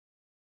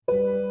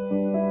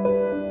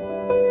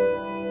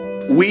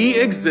We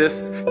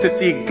exist to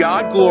see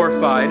God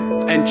glorified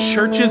and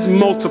churches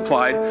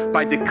multiplied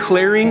by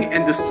declaring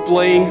and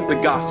displaying the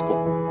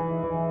gospel.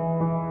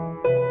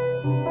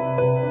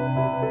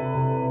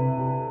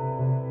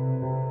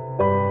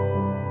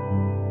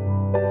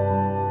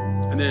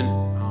 And then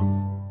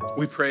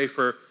we pray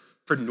for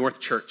North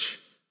Church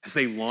as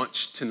they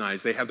launch tonight,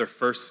 as they have their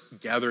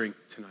first gathering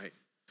tonight.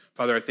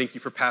 Father, I thank you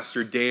for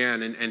Pastor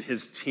Dan and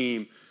his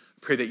team. I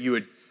pray that you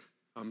would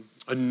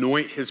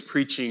anoint his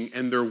preaching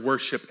and their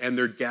worship and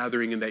their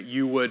gathering, and that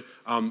you would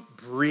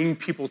bring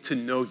people to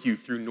know you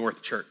through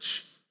North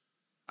Church.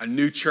 A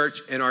new church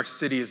in our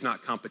city is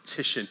not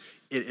competition.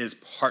 It is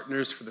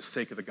partners for the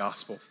sake of the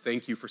gospel.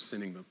 Thank you for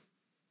sending them.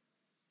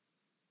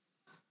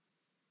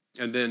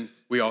 And then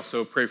we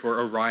also pray for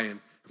Orion,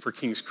 for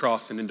King's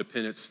Cross and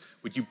Independence.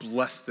 Would you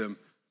bless them?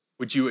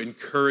 Would you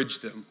encourage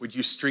them? Would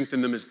you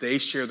strengthen them as they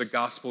share the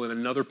gospel in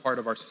another part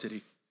of our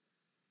city?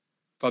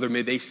 Father,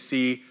 may they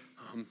see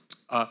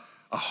a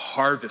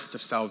harvest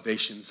of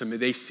salvations, and may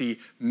they see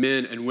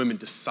men and women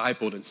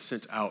discipled and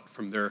sent out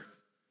from their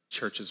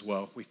church as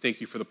well. We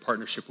thank you for the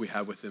partnership we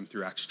have with them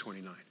through Acts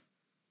 29.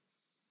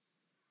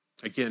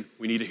 Again,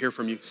 we need to hear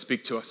from you.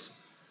 Speak to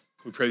us.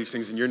 We pray these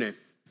things in your name.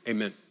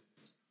 Amen.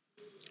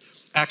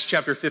 Acts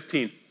chapter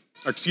 16.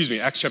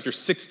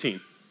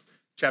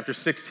 Chapter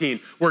 16.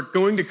 We're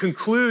going to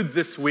conclude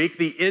this week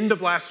the end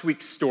of last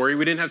week's story.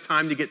 We didn't have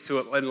time to get to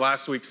it in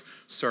last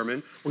week's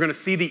sermon. We're going to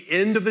see the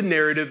end of the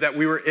narrative that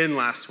we were in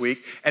last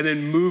week, and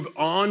then move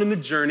on in the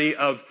journey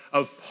of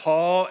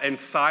Paul and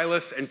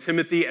Silas and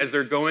Timothy as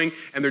they're going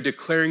and they're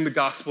declaring the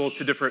gospel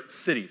to different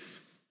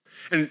cities.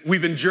 And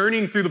we've been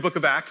journeying through the book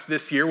of Acts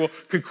this year. We'll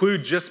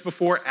conclude just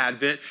before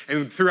Advent.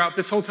 And throughout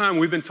this whole time,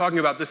 we've been talking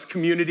about this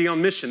community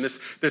on mission,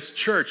 this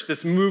church,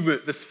 this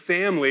movement, this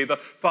family, the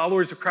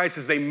followers of Christ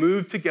as they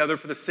move together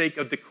for the sake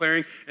of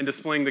declaring and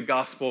displaying the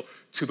gospel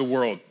to the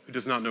world who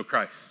does not know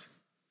Christ.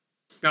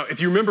 Now, if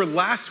you remember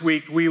last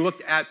week, we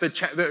looked at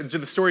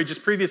the story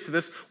just previous to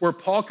this where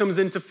Paul comes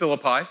into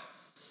Philippi,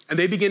 and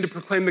they begin to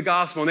proclaim the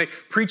gospel, and they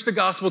preach the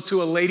gospel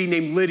to a lady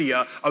named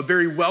Lydia, a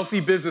very wealthy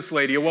business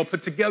lady, a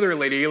well-put-together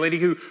lady, a lady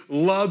who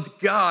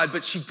loved God,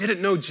 but she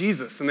didn't know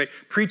Jesus. And they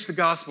preach the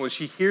gospel, and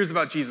she hears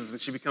about Jesus,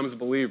 and she becomes a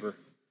believer.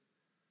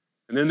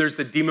 And then there's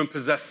the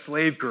demon-possessed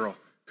slave girl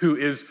who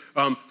is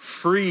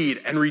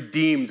freed and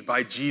redeemed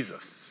by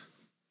Jesus.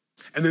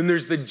 And then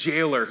there's the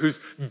jailer who's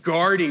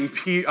guarding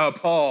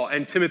Paul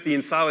and Timothy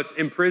and Silas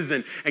in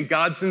prison. And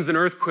God sends an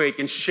earthquake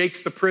and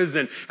shakes the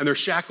prison, and their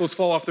shackles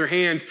fall off their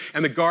hands.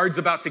 And the guard's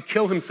about to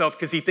kill himself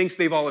because he thinks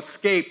they've all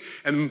escaped.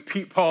 And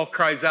Paul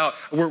cries out,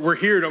 we're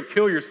here, don't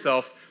kill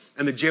yourself.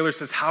 And the jailer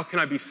says, how can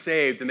I be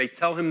saved? And they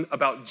tell him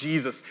about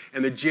Jesus.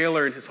 And the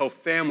jailer and his whole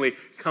family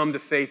come to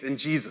faith in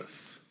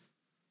Jesus.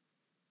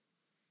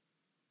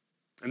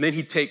 And then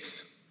he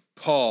takes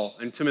Paul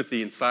and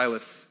Timothy and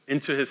Silas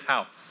into his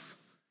house.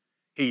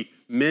 He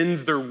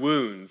mends their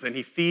wounds and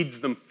he feeds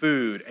them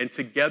food, and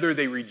together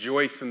they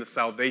rejoice in the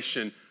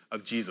salvation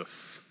of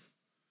Jesus.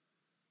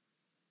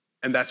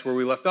 And that's where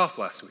we left off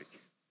last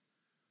week.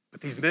 But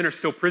these men are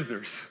still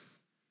prisoners.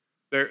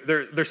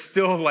 They're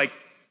still like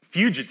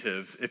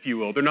fugitives, if you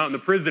will. They're not in the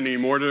prison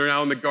anymore. They're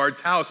now in the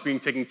guard's house being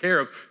taken care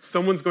of.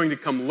 Someone's going to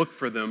come look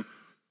for them.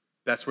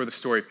 That's where the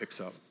story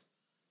picks up.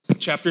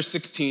 Chapter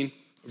 16,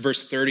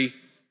 verse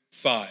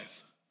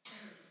 35.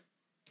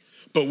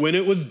 But when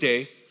it was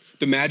day,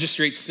 the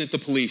magistrates sent the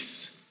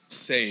police,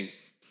 saying,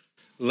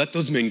 let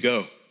those men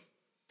go.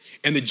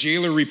 And the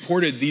jailer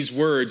reported these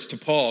words to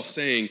Paul,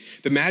 saying,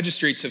 the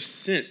magistrates have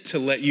sent to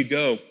let you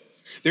go.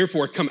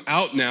 Therefore, come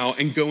out now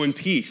and go in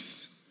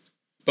peace.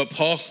 But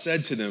Paul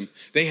said to them,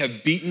 they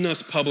have beaten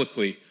us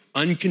publicly,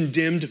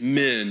 uncondemned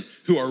men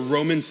who are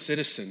Roman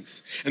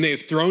citizens, and they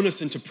have thrown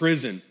us into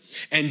prison.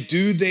 And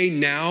do they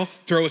now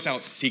throw us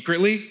out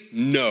secretly?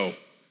 No.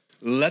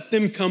 Let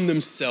them come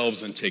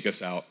themselves and take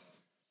us out.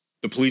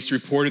 The police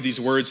reported these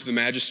words to the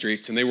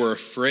magistrates, and they were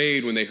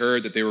afraid when they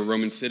heard that they were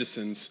Roman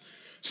citizens.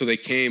 So they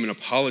came and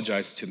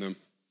apologized to them,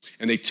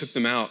 and they took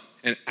them out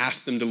and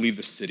asked them to leave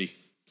the city.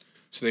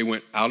 So they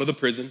went out of the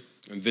prison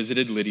and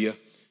visited Lydia,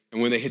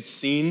 and when they had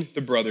seen the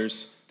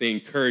brothers, they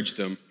encouraged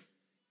them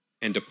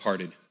and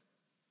departed.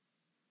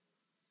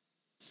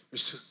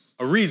 There's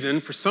a reason,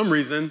 for some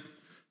reason,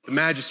 the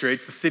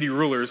magistrates, the city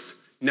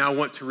rulers, now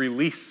want to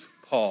release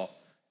Paul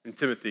and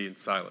Timothy and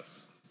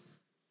Silas.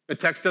 The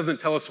text doesn't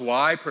tell us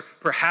why.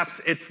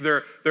 Perhaps it's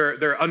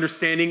their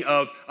understanding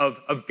of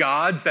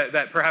gods,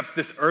 that perhaps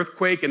this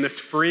earthquake and this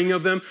freeing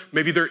of them,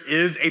 maybe there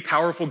is a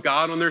powerful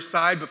God on their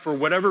side, but for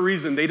whatever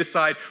reason, they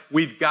decide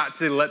we've got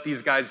to let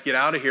these guys get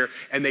out of here,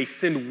 and they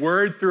send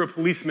word through a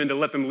policeman to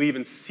let them leave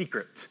in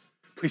secret.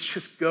 Please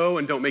just go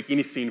and don't make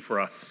any scene for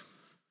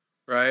us,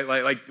 right?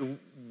 Like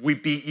we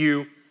beat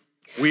you,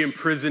 we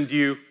imprisoned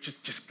you,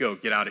 just go,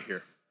 get out of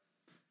here.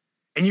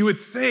 And you would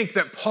think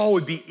that Paul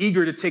would be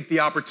eager to take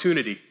the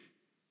opportunity.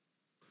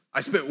 I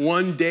spent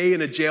one day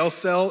in a jail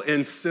cell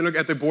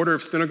at the border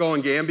of Senegal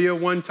and Gambia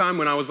one time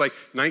when I was like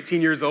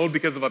 19 years old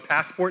because of a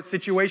passport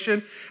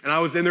situation. And I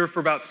was in there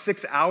for about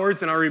 6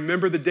 hours. And I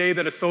remember the day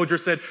that a soldier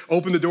said,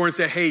 open the door and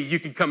said, hey, you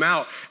can come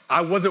out.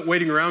 I wasn't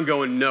waiting around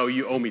going, no,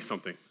 you owe me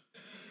something.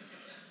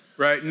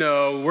 Right?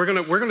 No, we're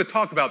gonna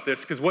talk about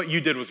this because what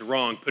you did was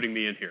wrong putting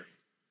me in here.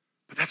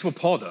 But that's what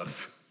Paul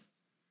does.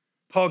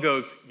 Paul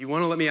goes, you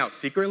want to let me out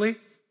secretly?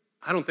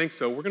 I don't think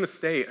so. We're going to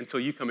stay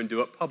until you come and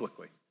do it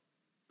publicly.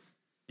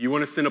 You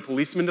want to send a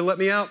policeman to let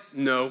me out?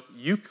 No,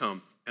 you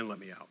come and let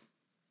me out.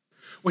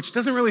 Which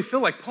doesn't really feel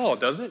like Paul,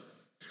 does it?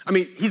 I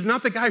mean, he's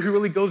not the guy who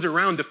really goes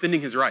around defending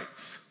his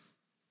rights.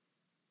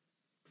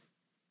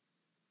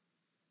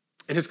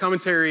 In his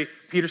commentary,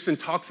 Peterson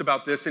talks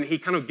about this, and he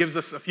kind of gives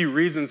us a few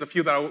reasons, a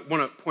few that I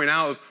want to point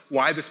out of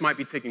why this might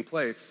be taking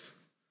place.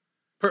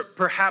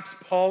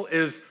 Perhaps Paul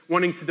is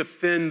wanting to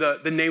defend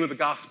the name of the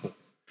gospel.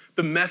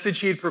 The message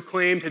he had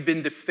proclaimed had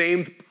been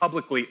defamed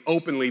publicly,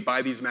 openly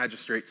by these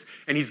magistrates.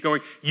 And he's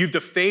going, you've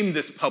defamed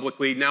this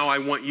publicly, now I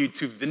want you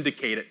to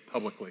vindicate it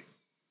publicly.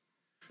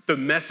 The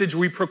message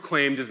we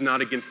proclaimed is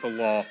not against the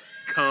law.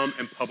 Come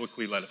and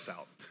publicly let us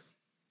out.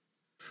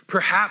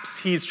 Perhaps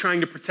he's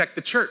trying to protect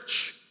the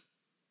church,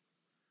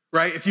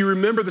 right? If you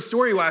remember the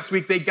story last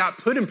week, they got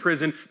put in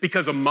prison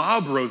because a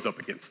mob rose up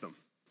against them.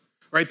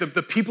 Right?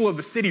 The people of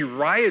the city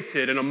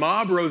rioted and a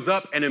mob rose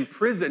up and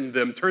imprisoned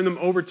them, turned them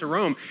over to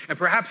Rome. And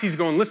perhaps he's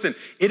going, listen,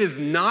 it is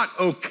not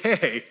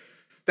okay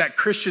that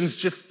Christians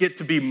just get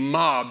to be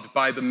mobbed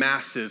by the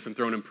masses and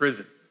thrown in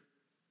prison.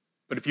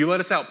 But if you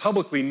let us out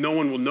publicly, no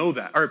one will know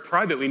that. Or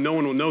privately, no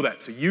one will know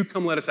that. So you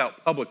come let us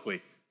out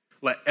publicly.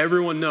 Let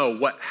everyone know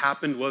what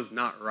happened was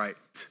not right.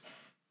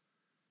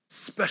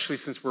 Especially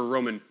since we're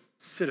Roman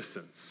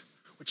citizens,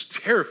 which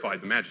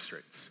terrified the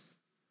magistrates.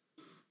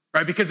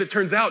 Right? Because it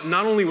turns out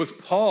not only was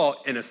Paul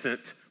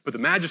innocent, but the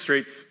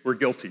magistrates were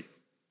guilty.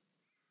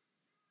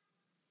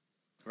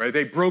 Right?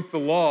 They broke the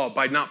law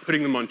by not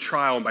putting them on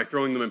trial and by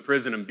throwing them in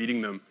prison and beating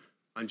them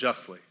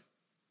unjustly.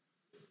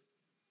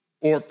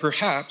 Or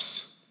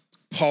perhaps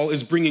Paul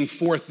is bringing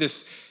forth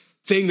this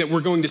thing that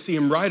we're going to see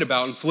him write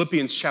about in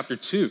Philippians chapter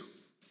 2,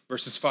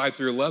 verses 5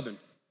 through 11.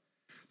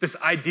 This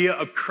idea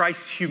of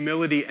Christ's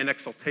humility and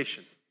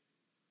exaltation.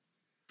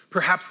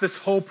 Perhaps this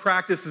whole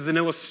practice is an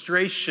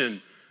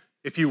illustration,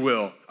 if you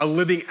will, a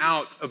living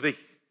out of the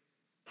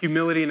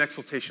humility and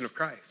exaltation of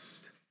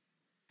Christ.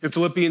 In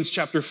Philippians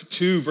chapter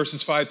 2,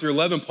 verses 5 through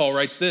 11, Paul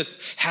writes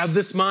this, have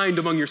this mind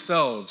among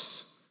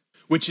yourselves,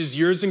 which is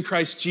yours in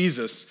Christ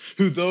Jesus,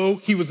 who though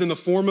he was in the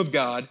form of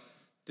God,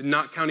 did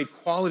not count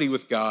equality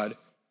with God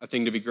a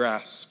thing to be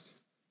grasped,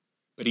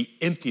 but he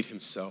emptied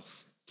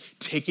himself,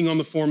 taking on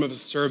the form of a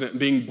servant and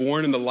being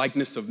born in the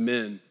likeness of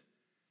men,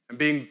 and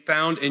being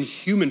found in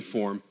human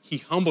form, he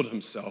humbled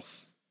himself,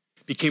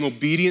 became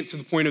obedient to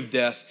the point of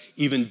death,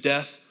 even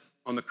death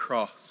on the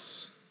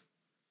cross.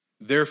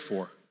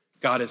 Therefore,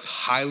 God has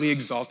highly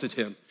exalted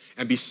him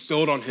and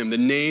bestowed on him the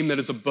name that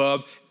is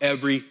above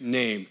every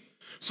name,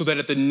 so that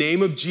at the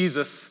name of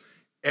Jesus,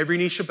 every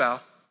knee shall bow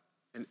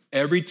and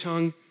every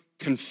tongue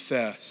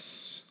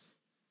confess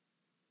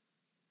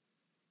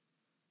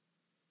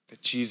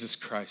that Jesus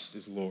Christ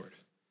is Lord,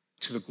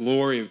 to the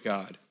glory of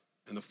God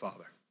and the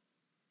Father.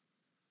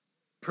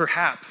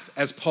 Perhaps,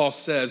 as Paul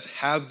says,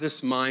 have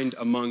this mind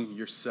among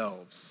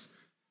yourselves.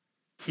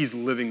 He's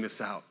living this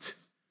out.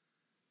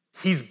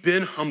 He's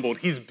been humbled.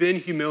 He's been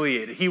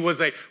humiliated. He was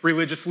a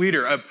religious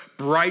leader, a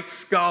bright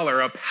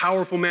scholar, a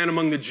powerful man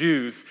among the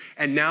Jews.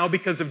 And now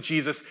because of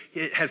Jesus,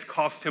 it has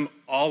cost him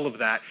all of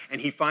that. And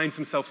he finds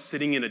himself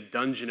sitting in a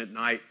dungeon at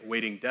night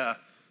awaiting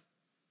death.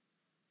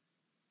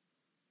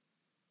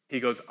 He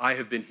goes, I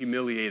have been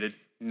humiliated.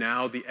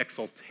 Now the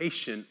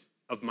exaltation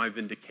of my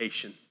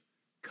vindication.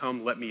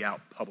 Come, let me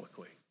out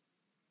publicly.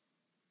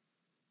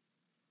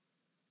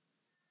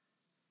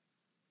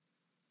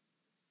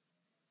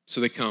 So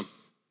they come,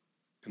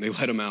 and they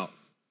let him out.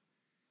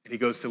 And he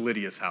goes to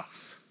Lydia's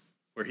house,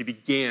 where he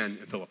began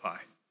in Philippi.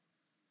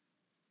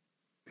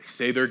 They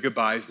say their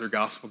goodbyes, their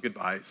gospel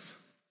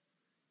goodbyes,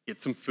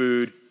 get some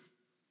food,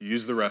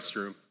 use the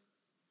restroom,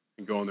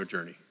 and go on their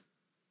journey.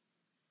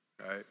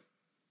 Right?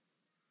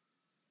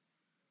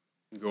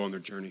 And go on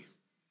their journey.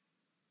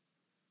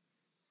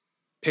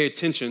 Pay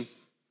attention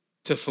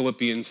to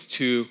Philippians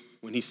 2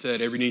 when he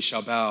said, every knee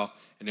shall bow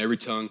and every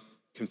tongue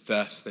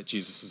confess that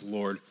Jesus is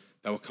Lord.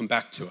 That will come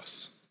back to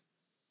us.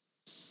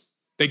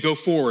 They go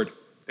forward.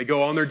 They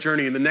go on their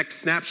journey. And the next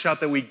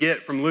snapshot that we get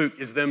from Luke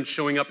is them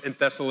showing up in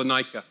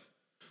Thessalonica.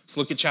 Let's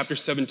look at chapter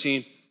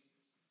 17,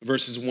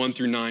 verses 1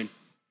 through 9.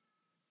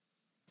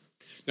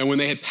 Now, when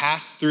they had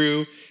passed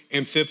through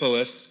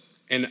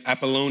Amphipolis and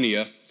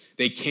Apollonia,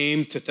 they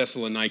came to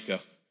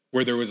Thessalonica,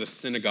 where there was a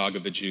synagogue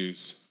of the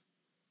Jews.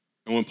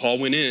 And when Paul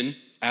went in,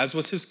 as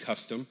was his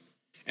custom,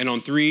 and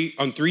on three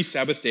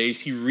Sabbath days,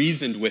 he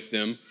reasoned with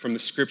them from the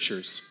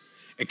scriptures,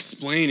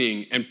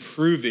 explaining and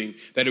proving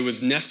that it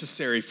was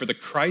necessary for the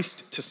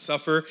Christ to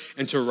suffer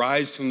and to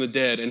rise from the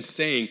dead, and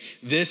saying,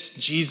 this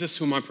Jesus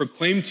whom I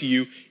proclaim to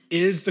you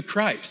is the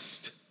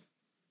Christ.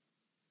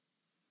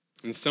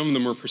 And some of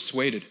them were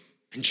persuaded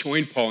and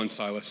joined Paul and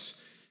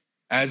Silas,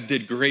 as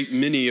did great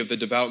many of the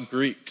devout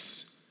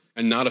Greeks,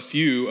 and not a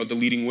few of the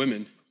leading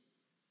women.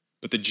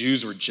 But the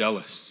Jews were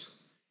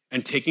jealous,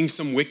 and taking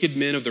some wicked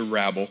men of the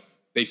rabble,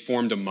 they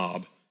formed a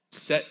mob,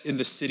 set in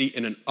the city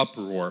in an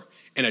uproar,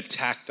 and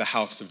attacked the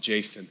house of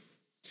Jason,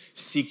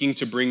 seeking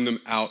to bring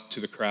them out to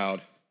the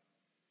crowd.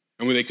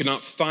 And when they could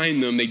not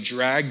find them, they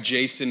dragged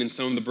Jason and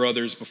some of the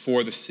brothers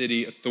before the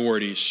city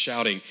authorities,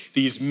 shouting,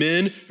 "These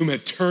men whom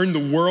have turned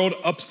the world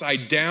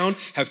upside down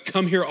have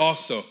come here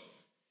also,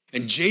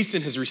 and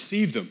Jason has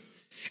received them.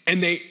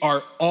 And they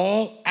are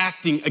all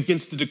acting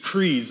against the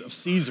decrees of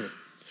Caesar,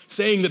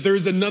 saying that there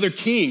is another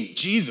king,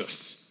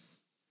 Jesus."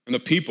 And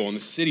the people and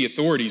the city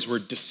authorities were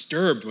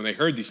disturbed when they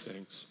heard these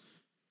things.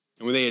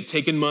 And when they had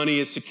taken money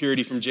as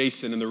security from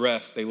Jason and the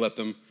rest, they let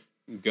them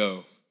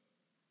go.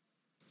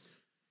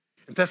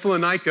 In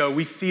Thessalonica,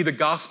 we see the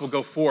gospel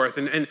go forth,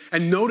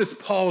 and notice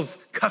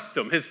Paul's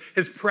custom,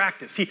 his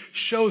practice. He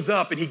shows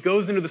up and he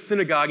goes into the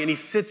synagogue and he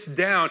sits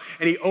down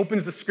and he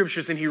opens the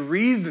scriptures and he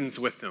reasons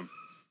with them.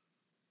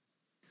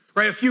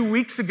 Right, a few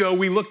weeks ago,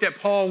 we looked at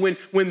Paul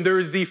when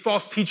there's the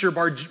false teacher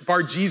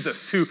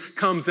Bar-Jesus who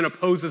comes and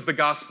opposes the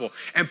gospel,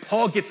 and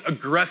Paul gets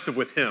aggressive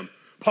with him.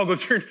 Paul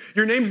goes,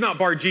 your name's not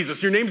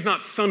Bar-Jesus, your name's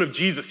not son of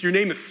Jesus, your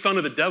name is son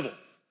of the devil.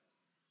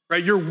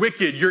 Right? You're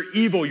wicked, you're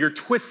evil, you're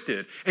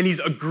twisted, and he's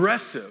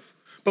aggressive.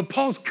 But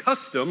Paul's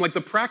custom, like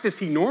the practice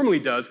he normally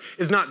does,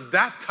 is not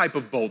that type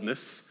of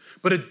boldness,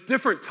 but a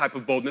different type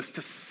of boldness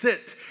to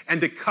sit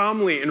and to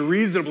calmly and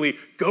reasonably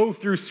go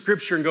through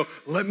scripture and go,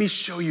 let me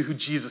show you who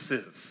Jesus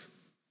is.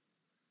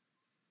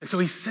 And so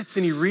he sits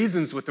and he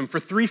reasons with them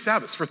for 3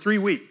 Sabbaths, for 3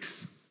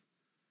 weeks.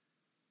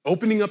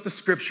 Opening up the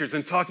scriptures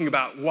and talking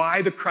about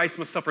why the Christ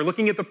must suffer,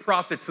 looking at the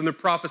prophets and their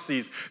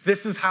prophecies.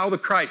 This is how the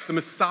Christ, the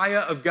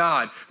Messiah of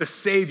God, the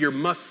Savior,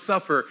 must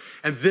suffer,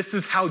 and this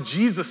is how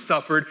Jesus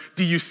suffered.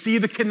 Do you see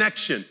the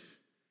connection?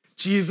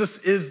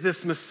 Jesus is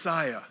this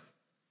Messiah.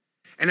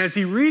 And as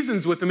he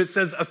reasons with them, it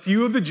says a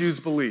few of the Jews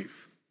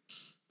believe.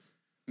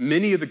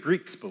 Many of the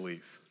Greeks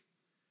believe.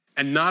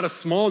 And not a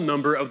small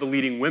number of the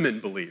leading women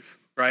believe,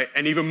 right?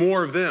 And even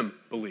more of them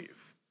believe.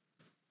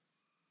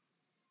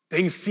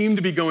 Things seem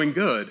to be going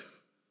good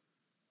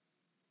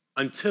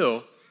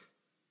until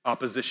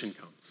opposition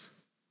comes.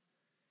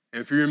 And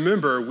if you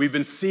remember, we've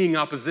been seeing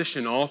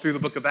opposition all through the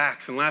book of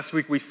Acts. And last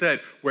week we said,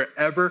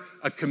 wherever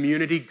a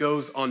community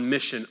goes on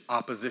mission,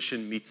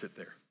 opposition meets it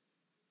there.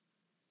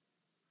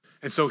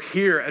 And so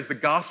here, as the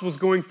gospel's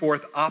going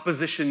forth,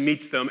 opposition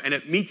meets them, and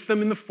it meets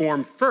them in the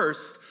form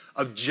first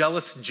of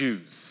jealous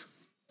Jews.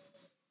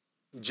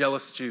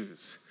 Jealous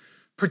Jews,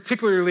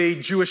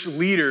 particularly Jewish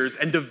leaders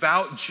and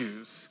devout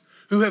Jews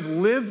who have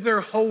lived their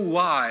whole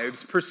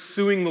lives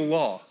pursuing the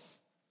law,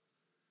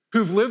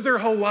 who've lived their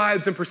whole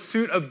lives in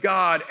pursuit of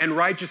God and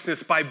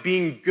righteousness by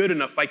being good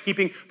enough, by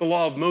keeping the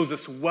law of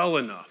Moses well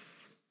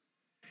enough.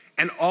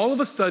 And all of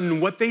a sudden,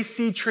 what they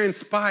see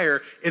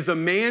transpire is a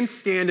man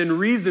stand and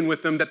reason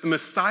with them that the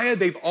Messiah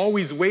they've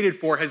always waited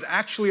for has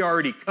actually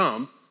already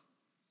come,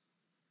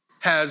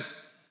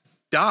 has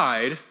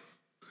died,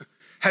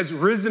 has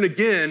risen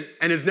again,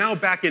 and is now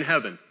back in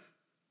heaven.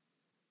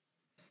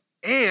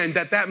 And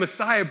that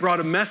Messiah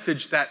brought a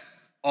message that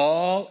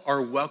all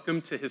are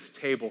welcome to his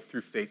table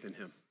through faith in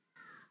him.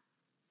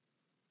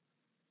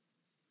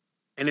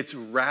 And it's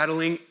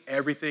rattling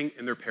everything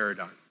in their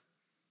paradigm.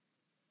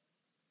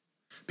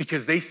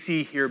 Because they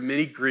see here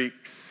many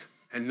Greeks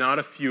and not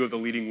a few of the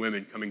leading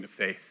women coming to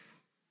faith.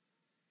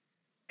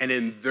 And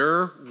in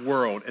their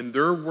world, in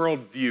their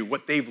worldview,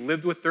 what they've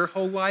lived with their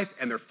whole life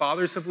and their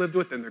fathers have lived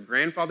with and their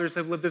grandfathers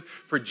have lived with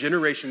for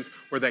generations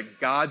were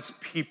that God's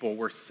people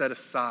were set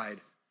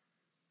aside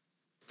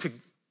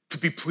to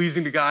be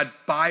pleasing to God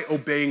by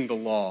obeying the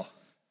law.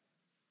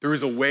 There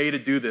is a way to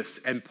do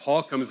this. And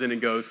Paul comes in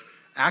and goes,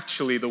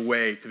 actually, the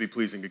way to be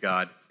pleasing to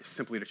God is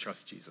simply to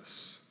trust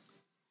Jesus.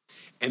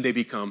 And they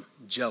become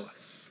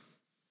jealous.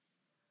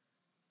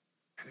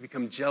 They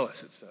become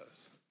jealous, it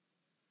says.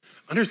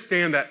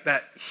 Understand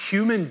that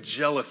human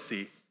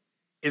jealousy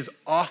is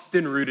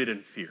often rooted in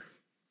fear.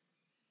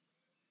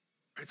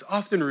 It's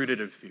often rooted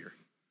in fear.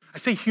 I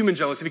say human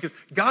jealousy because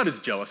God is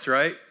jealous,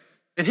 right?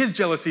 And his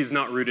jealousy is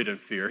not rooted in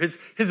fear. His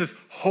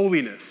is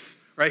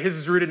holiness, right? His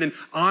is rooted in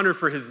honor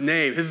for his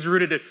name. His is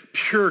rooted in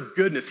pure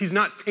goodness. He's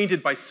not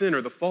tainted by sin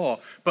or the fall,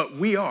 but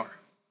we are.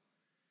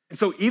 And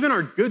so even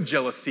our good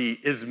jealousy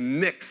is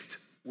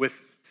mixed with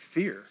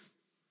fear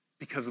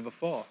because of the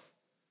fall.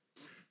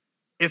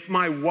 If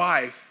my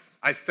wife,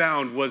 I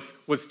found,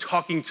 was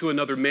talking to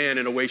another man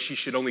in a way she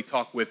should only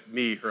talk with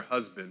me, her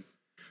husband,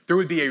 there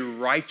would be a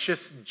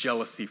righteous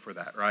jealousy for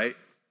that, right?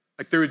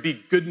 Like there would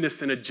be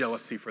goodness and a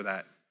jealousy for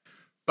that.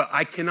 But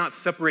I cannot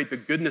separate the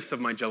goodness of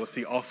my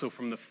jealousy also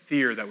from the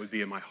fear that would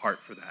be in my heart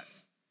for that.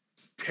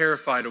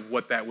 Terrified of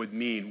what that would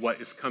mean, what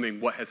is coming,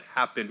 what has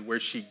happened,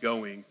 where's she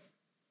going?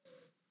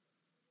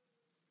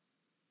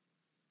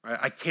 Right?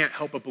 I can't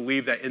help but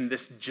believe that in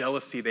this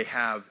jealousy they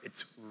have,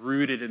 it's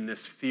rooted in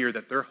this fear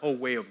that their whole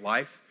way of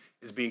life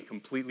is being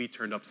completely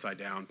turned upside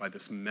down by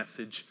this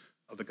message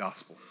of the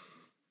gospel.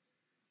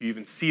 You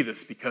even see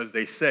this because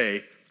they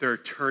say they're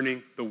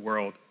turning the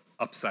world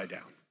upside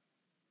down.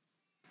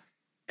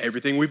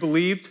 Everything we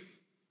believed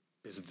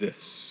is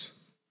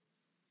this.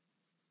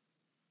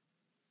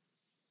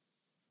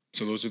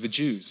 So those are the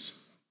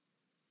Jews.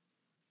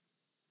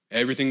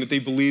 Everything that they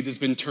believed has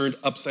been turned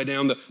upside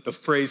down. The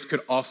phrase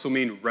could also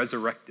mean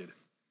resurrected,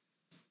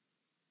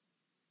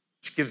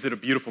 which gives it a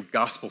beautiful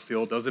gospel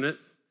feel, doesn't it?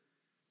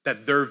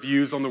 That their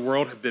views on the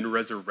world have been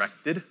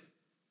resurrected.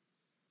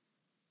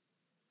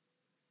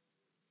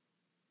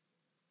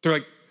 They're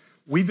like,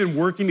 we've been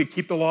working to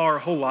keep the law our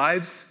whole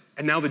lives,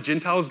 and now the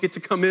Gentiles get to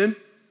come in,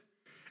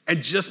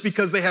 and just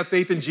because they have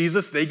faith in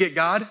Jesus, they get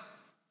God?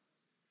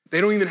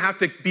 They don't even have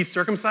to be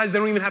circumcised. They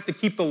don't even have to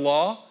keep the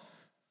law.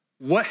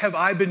 What have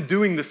I been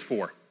doing this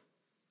for?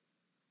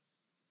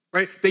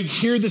 Right? They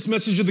hear this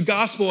message of the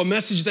gospel, a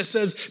message that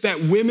says that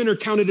women are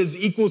counted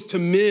as equals to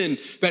men,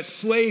 that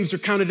slaves are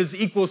counted as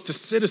equals to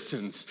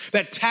citizens,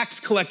 that tax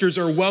collectors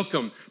are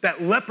welcome,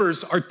 that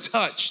lepers are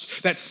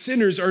touched, that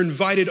sinners are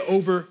invited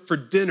over for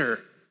dinner.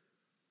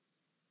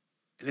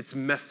 And it's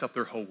messed up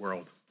their whole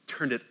world,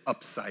 turned it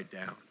upside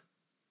down.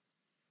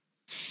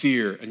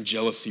 Fear and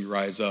jealousy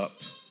rise up,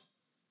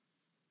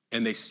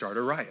 and they start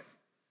a riot.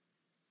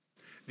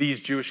 These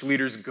Jewish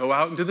leaders go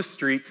out into the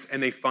streets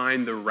and they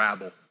find the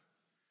rabble.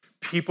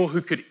 People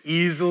who could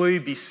easily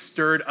be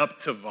stirred up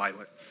to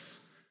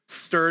violence,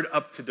 stirred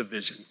up to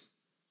division.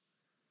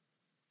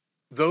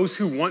 Those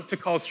who want to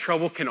cause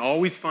trouble can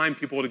always find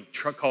people to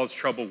cause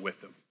trouble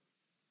with them.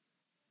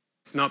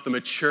 It's not the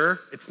mature,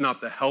 it's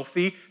not the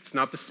healthy, it's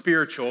not the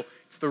spiritual,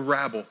 it's the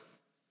rabble.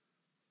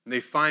 And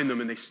they find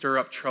them and they stir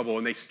up trouble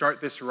and they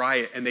start this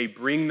riot and they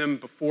bring them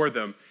before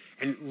them.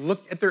 And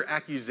look at their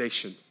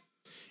accusation.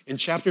 In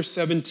chapter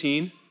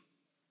 17,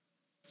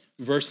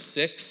 verse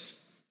 6,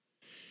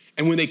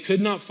 and when they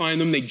could not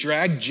find them, they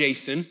dragged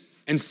Jason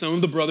and some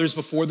of the brothers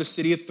before the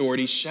city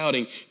authorities,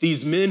 shouting,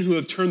 "These men who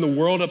have turned the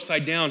world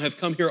upside down have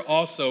come here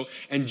also,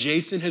 and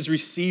Jason has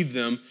received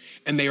them,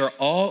 and they are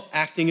all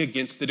acting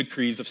against the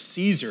decrees of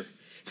Caesar,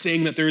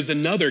 saying that there is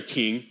another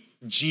king,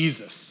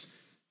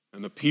 Jesus."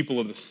 And the people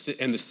of the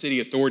city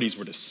authorities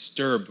were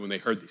disturbed when they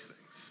heard these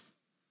things.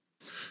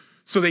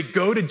 So they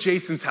go to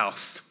Jason's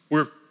house,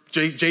 where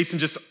Jason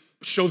just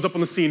shows up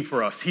on the scene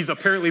for us. He's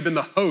apparently been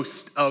the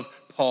host of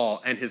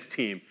Paul and his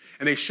team.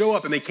 And they show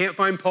up and they can't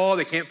find Paul,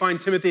 they can't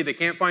find Timothy, they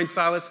can't find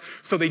Silas.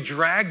 So they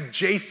drag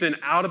Jason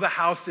out of the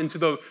house into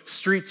the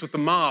streets with the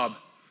mob.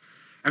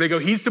 And they go,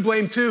 he's to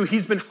blame too.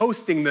 He's been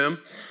hosting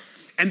them.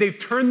 And they've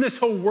turned this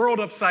whole world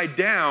upside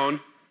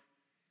down.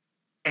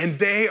 And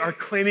they are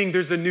claiming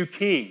there's a new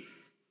king.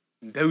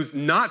 Who's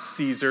not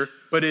Caesar,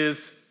 but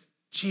is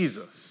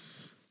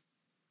Jesus.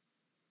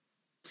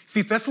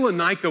 See,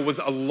 Thessalonica was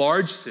a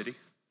large city.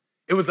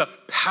 It was a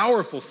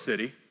powerful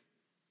city.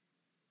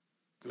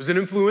 It was an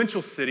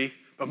influential city,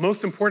 but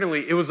most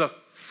importantly, it was a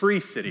free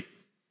city.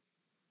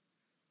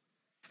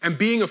 And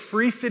being a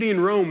free city in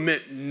Rome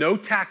meant no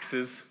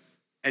taxes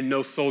and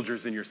no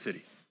soldiers in your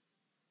city.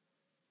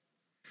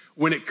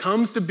 When it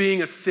comes to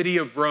being a city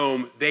of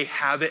Rome, they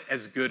have it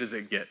as good as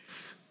it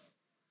gets.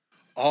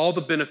 All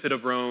the benefit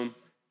of Rome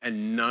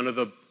and none of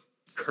the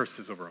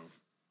curses of Rome.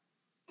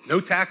 No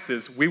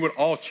taxes, we would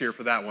all cheer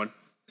for that one.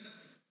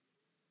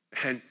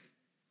 And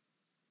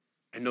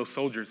no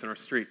soldiers in our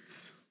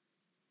streets.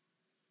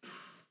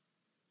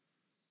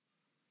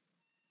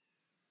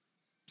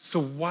 So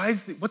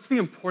what's the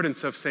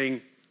importance of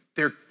saying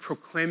they're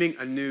proclaiming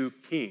a new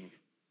king,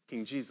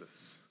 King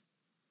Jesus?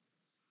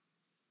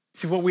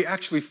 See, what we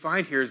actually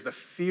find here is the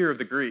fear of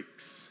the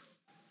Greeks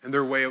and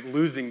their way of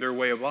losing their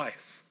way of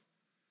life.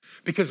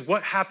 Because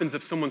what happens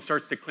if someone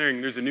starts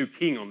declaring there's a new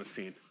king on the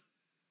scene?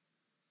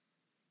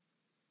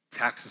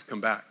 Taxes come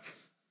back.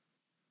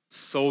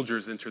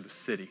 Soldiers enter the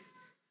city.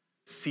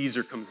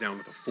 Caesar comes down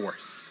with a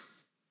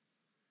force.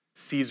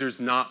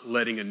 Caesar's not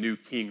letting a new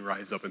king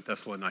rise up in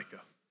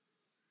Thessalonica.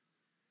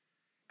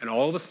 And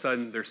all of a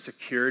sudden, their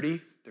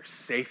security, their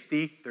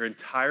safety, their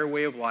entire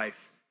way of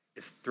life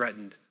is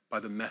threatened by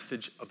the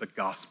message of the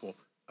gospel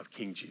of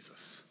King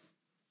Jesus.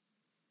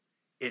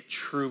 It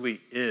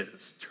truly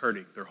is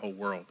turning their whole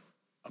world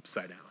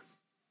upside down.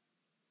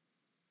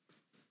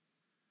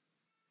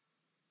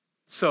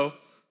 So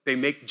they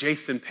make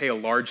Jason pay a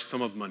large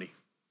sum of money,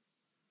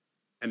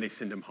 and they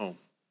send him home.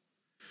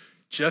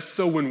 Just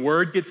so when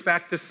word gets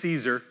back to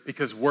Caesar,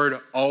 because word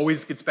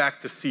always gets back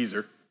to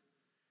Caesar,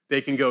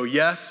 they can go,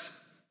 yes,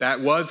 that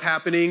was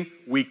happening.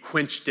 We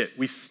quenched it.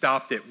 We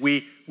stopped it.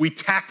 We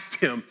taxed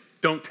him.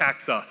 Don't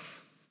tax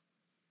us.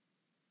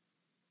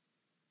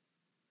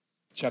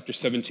 Chapter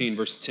 17,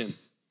 verse 10.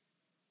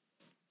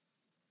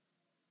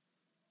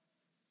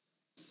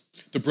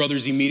 The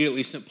brothers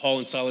immediately sent Paul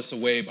and Silas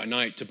away by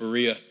night to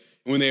Berea.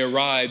 And when they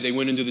arrived, they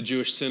went into the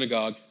Jewish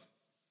synagogue.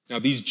 Now,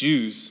 these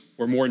Jews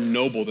were more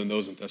noble than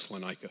those in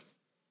Thessalonica.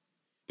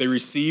 They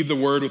received the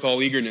word with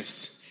all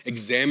eagerness,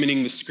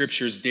 examining the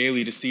scriptures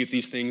daily to see if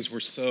these things were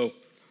so.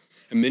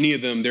 And many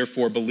of them,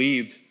 therefore,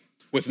 believed,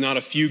 with not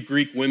a few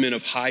Greek women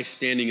of high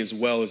standing as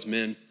well as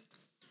men.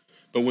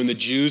 But when the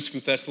Jews from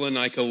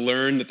Thessalonica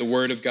learned that the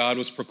word of God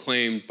was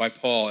proclaimed by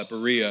Paul at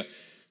Berea,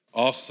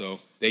 also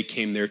they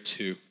came there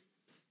too,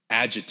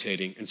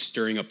 agitating and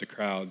stirring up the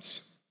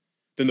crowds.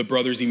 Then the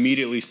brothers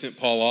immediately sent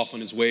Paul off on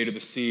his way to the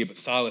sea, but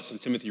Silas and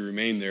Timothy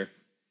remained there.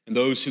 And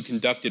those who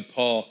conducted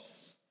Paul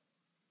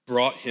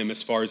brought him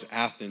as far as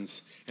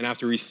Athens. And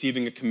after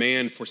receiving a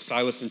command for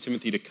Silas and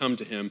Timothy to come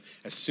to him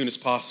as soon as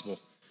possible,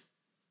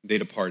 they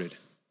departed.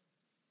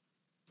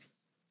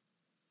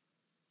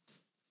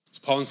 So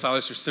Paul and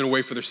Silas are sent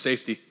away for their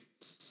safety.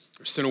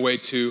 They're sent away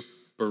to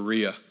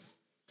Berea.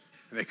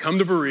 And they come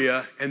to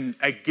Berea, and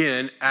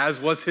again,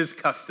 as was his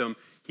custom,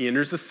 he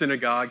enters the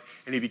synagogue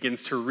and he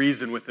begins to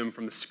reason with them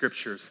from the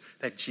scriptures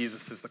that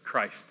Jesus is the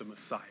Christ, the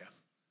Messiah.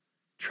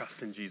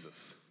 Trust in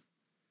Jesus.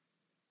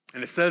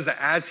 And it says that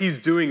as he's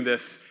doing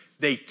this,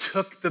 they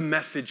took the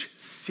message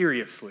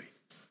seriously.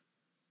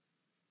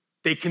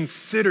 They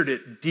considered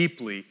it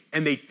deeply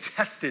and they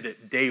tested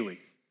it daily.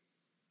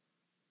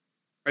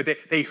 Right?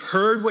 They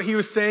heard what he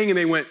was saying and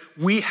they went,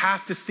 we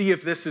have to see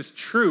if this is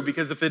true,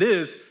 because if it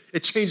is,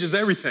 it changes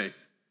everything.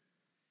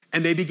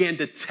 And they began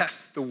to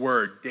test the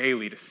word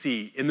daily to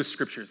see in the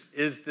scriptures,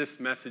 is this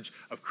message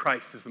of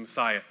Christ as the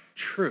Messiah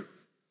true?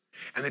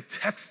 And the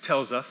text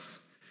tells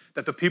us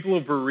that the people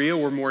of Berea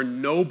were more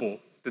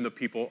noble than the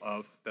people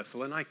of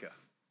Thessalonica.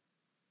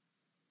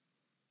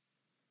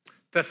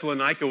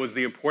 Thessalonica was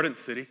the important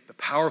city, the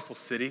powerful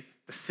city,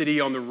 the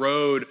city on the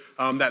road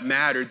that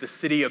mattered, the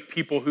city of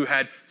people who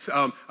had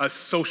a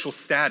social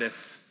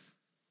status.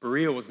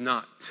 Berea was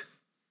not.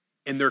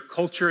 In their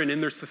culture and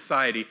in their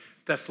society,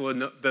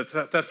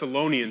 the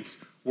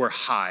Thessalonians were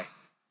high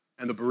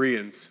and the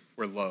Bereans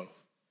were low.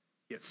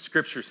 Yet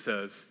Scripture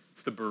says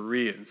it's the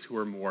Bereans who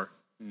are more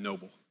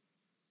noble.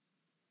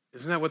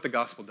 Isn't that what the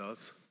gospel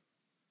does?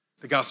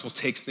 The gospel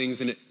takes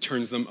things and it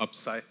turns them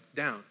upside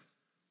down.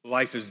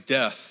 Life is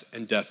death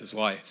and death is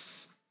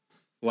life.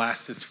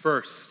 Last is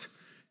first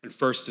and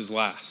first is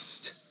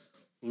last.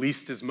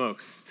 Least is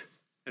most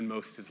and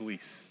most is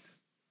least.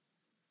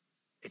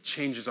 It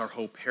changes our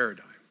whole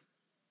paradigm.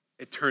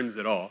 It turns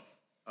it all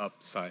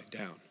upside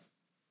down.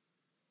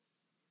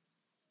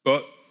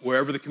 But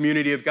wherever the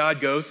community of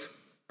God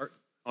goes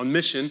on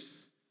mission,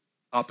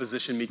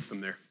 opposition meets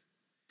them there.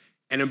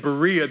 And in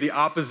Berea, the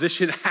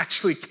opposition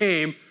actually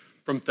came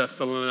from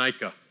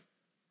Thessalonica.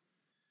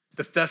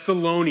 The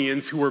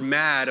Thessalonians, who were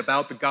mad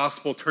about the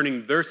gospel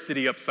turning their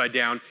city upside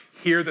down,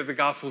 hear that the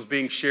gospel is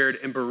being shared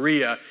in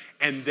Berea,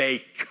 and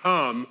they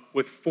come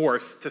with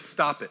force to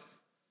stop it.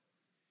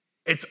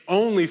 It's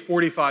only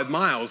 45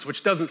 miles,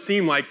 which doesn't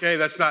seem like, hey,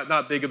 that's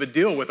not big of a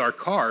deal with our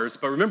cars,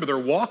 but remember, they're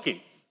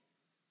walking.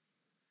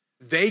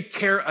 They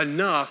care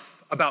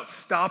enough about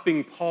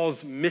stopping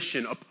Paul's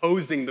mission,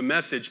 opposing the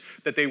message,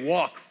 that they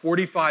walk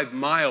 45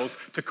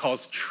 miles to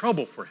cause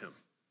trouble for him.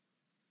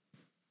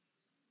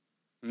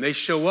 And they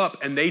show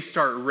up and they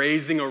start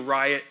raising a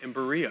riot in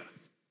Berea,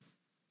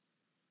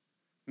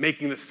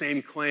 making the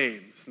same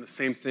claims, and the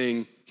same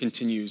thing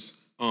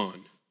continues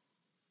on.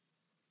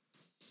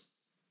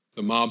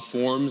 The mob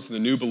forms, and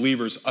the new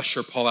believers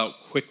usher Paul out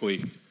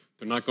quickly.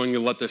 They're not going to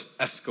let this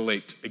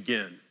escalate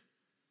again.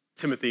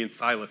 Timothy and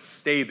Silas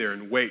stay there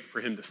and wait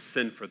for him to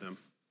send for them.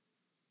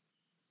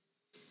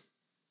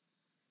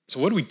 So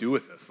what do we do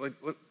with this?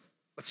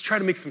 Let's try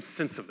to make some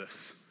sense of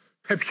this.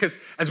 Right? Because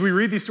as we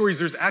read these stories,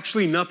 there's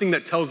actually nothing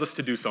that tells us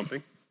to do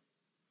something.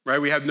 Right?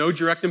 We have no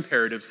direct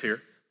imperatives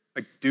here.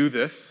 Like, do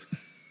this.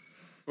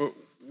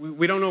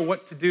 We don't know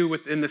what to do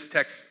within this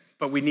text,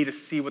 but we need to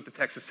see what the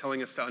text is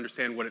telling us to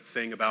understand what it's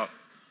saying about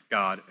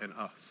God and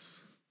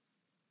us.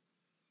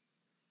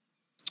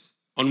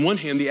 On one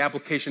hand, the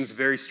application is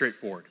very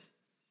straightforward.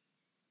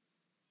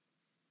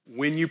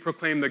 When you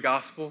proclaim the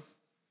gospel,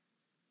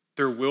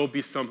 there will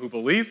be some who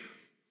believe,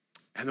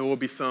 and there will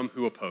be some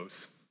who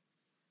oppose.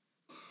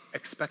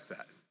 Expect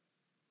that.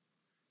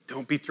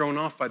 Don't be thrown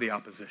off by the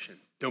opposition.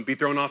 Don't be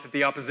thrown off if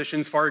the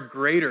opposition is far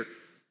greater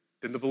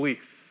than the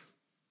belief.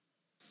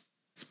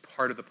 It's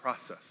part of the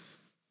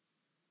process.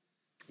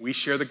 We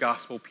share the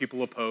gospel,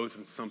 people oppose,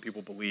 and some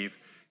people believe.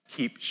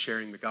 Keep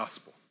sharing the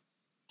gospel.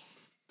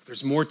 But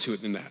there's more to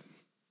it than that.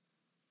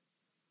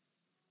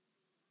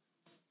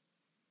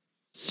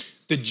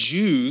 The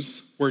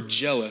Jews were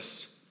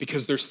jealous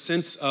because their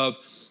sense of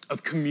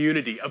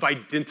community, of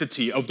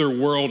identity, of their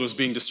world was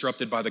being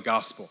disrupted by the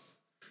gospel.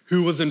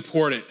 Who was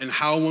important and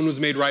how one was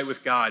made right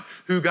with God,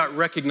 who got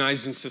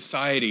recognized in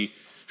society,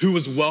 who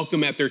was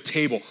welcome at their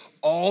table.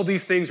 All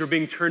these things were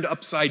being turned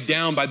upside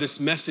down by this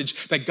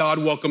message that God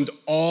welcomed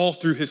all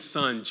through his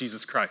son,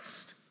 Jesus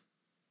Christ.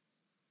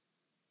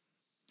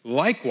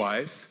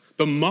 Likewise,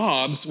 the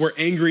mobs were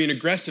angry and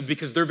aggressive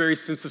because their very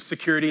sense of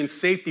security and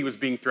safety was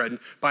being threatened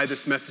by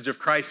this message of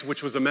Christ,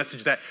 which was a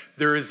message that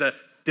there is a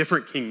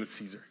different king than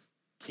Caesar,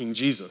 King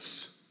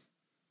Jesus,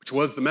 which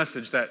was the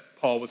message that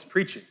Paul was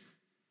preaching.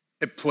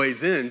 It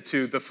plays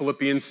into the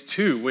Philippians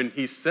 2 when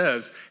he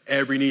says,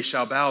 every knee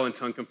shall bow and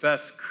tongue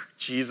confess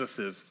Jesus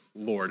is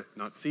Lord,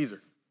 not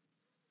Caesar.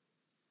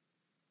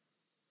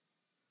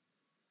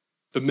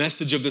 The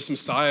message of this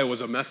Messiah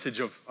was a message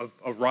of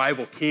a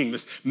rival king.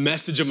 This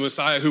message of a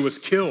Messiah who was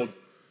killed,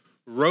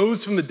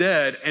 rose from the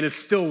dead, and is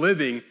still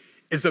living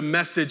is a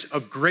message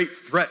of great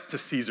threat to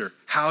Caesar.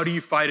 How do you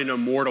fight an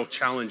immortal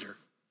challenger?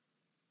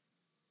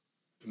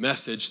 The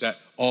message that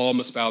all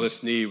must bow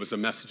this knee was a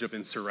message of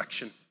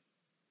insurrection.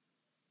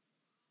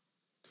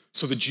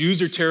 So the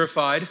Jews are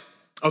terrified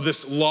of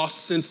this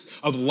lost sense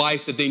of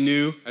life that they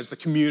knew as the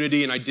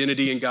community and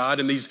identity in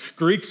God. And these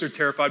Greeks are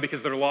terrified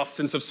because of their lost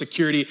sense of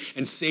security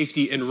and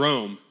safety in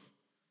Rome.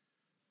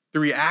 The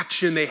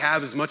reaction they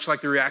have is much like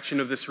the reaction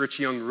of this rich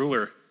young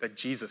ruler that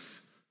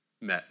Jesus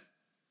met.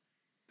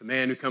 The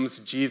man who comes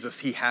to Jesus,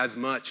 he has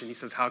much, and he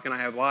says, how can I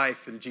have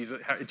life? And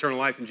eternal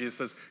life. And Jesus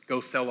says,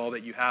 go sell all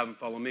that you have and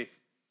follow me.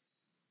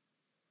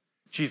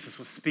 Jesus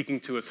was speaking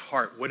to his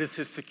heart. What is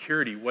his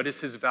security? What is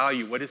his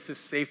value? What is his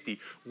safety?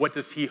 What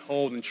does he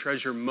hold and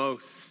treasure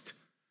most?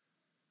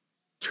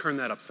 Turn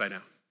that upside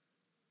down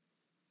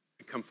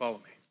and come follow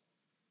me.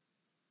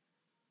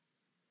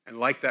 And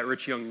like that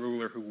rich young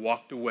ruler who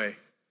walked away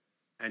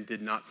and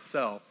did not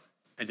sell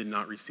and did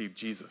not receive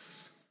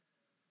Jesus,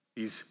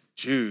 these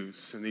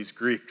Jews and these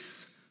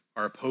Greeks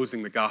are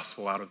opposing the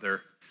gospel out of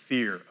their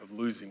fear of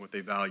losing what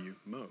they value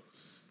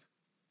most.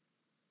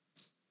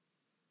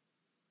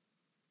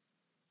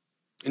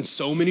 In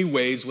so many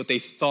ways, what they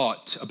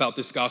thought about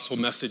this gospel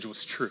message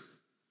was true.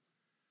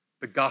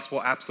 The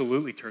gospel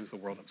absolutely turns the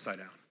world upside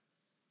down.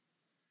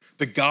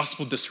 The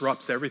gospel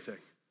disrupts everything.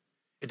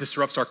 It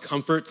disrupts our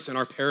comforts and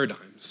our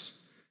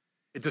paradigms.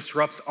 It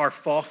disrupts our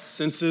false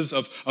senses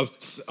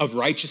of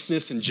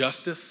righteousness and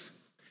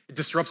justice. It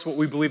disrupts what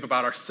we believe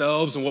about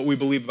ourselves and what we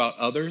believe about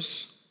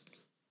others.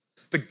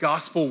 The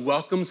gospel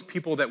welcomes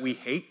people that we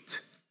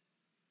hate,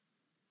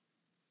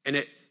 and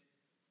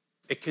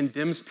it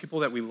condemns people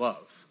that we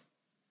love.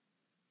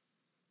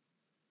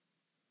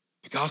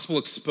 The gospel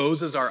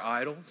exposes our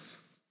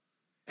idols,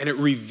 and it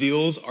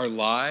reveals our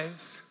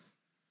lies.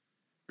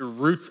 It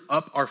roots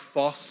up our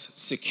false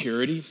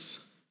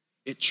securities.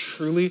 It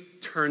truly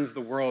turns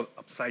the world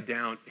upside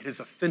down. It is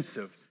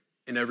offensive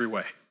in every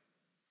way.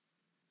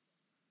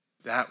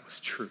 That was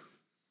true.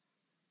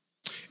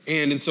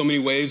 And in so many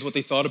ways, what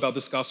they thought about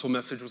this gospel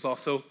message was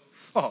also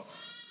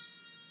false.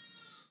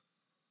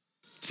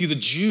 See, the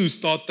Jews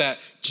thought that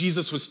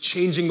Jesus was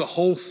changing the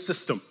whole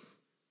system.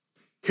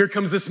 Here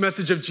comes this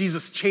message of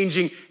Jesus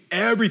changing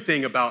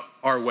everything about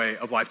our way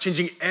of life,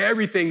 changing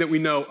everything that we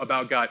know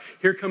about God.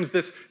 Here comes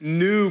this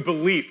new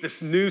belief,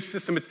 this new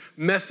system. It's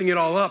messing it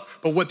all up.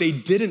 But what they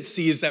didn't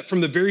see is that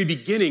from the very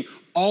beginning,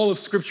 all of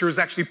Scripture is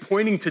actually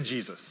pointing to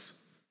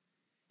Jesus.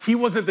 He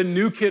wasn't the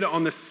new kid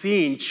on the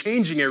scene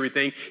changing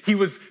everything. He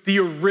was the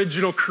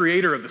original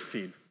creator of the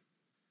scene,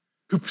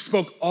 who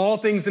spoke all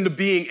things into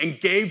being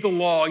and gave the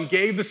law and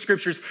gave the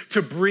Scriptures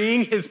to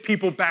bring his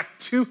people back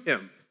to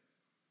him.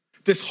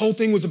 This whole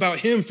thing was about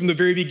him from the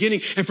very beginning.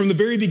 And from the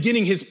very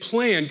beginning, his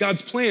plan,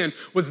 God's plan,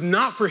 was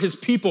not for his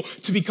people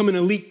to become an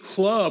elite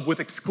club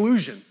with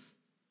exclusion.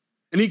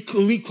 An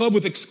elite club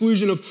with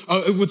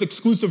with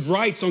exclusive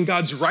rights on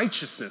God's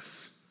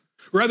righteousness.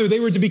 Rather, they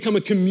were to become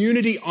a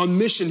community on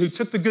mission who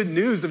took the good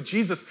news of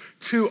Jesus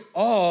to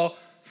all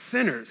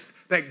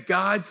sinners, that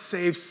God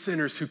saves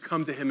sinners who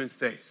come to him in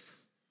faith.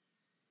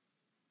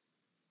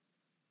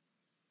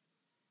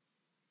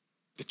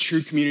 The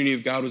true community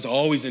of God was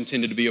always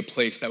intended to be a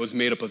place that was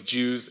made up of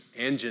Jews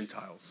and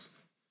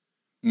Gentiles,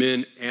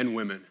 men and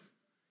women,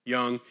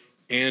 young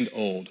and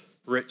old,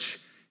 rich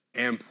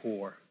and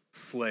poor,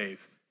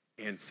 slave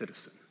and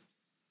citizen.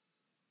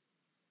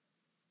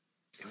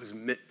 It was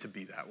meant to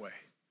be that way.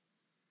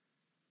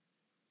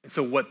 And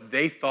so what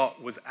they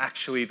thought was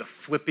actually the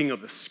flipping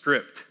of the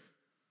script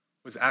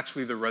was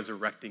actually the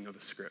resurrecting of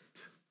the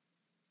script.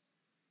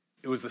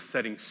 It was the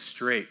setting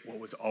straight what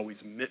was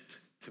always meant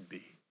to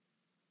be.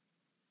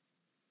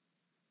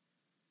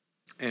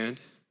 And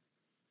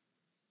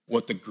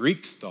what the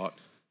Greeks thought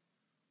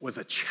was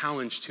a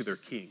challenge to their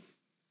king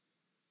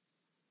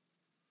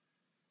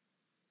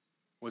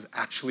was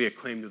actually a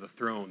claim to the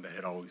throne that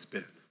had always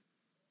been.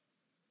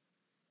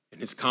 In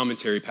his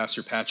commentary,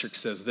 Pastor Patrick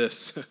says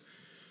this: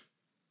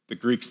 the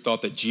Greeks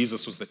thought that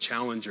Jesus was the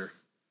challenger,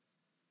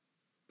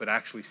 but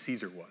actually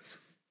Caesar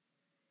was.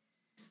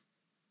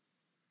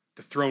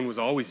 The throne was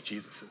always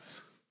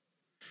Jesus's.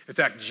 In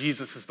fact,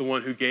 Jesus is the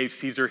one who gave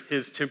Caesar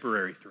his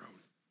temporary throne.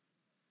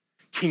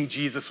 King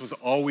Jesus was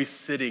always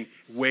sitting,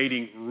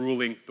 waiting,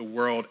 ruling the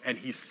world, and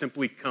he's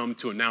simply come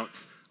to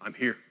announce, I'm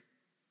here.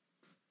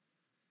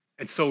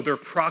 And so their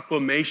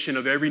proclamation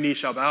of every knee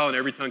shall bow and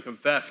every tongue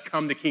confess,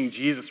 come to King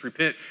Jesus,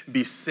 repent,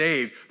 be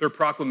saved. Their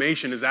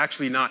proclamation is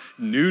actually not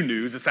new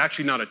news. It's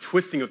actually not a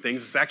twisting of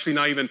things. It's actually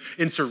not even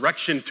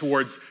insurrection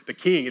towards the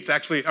king. It's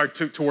actually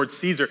towards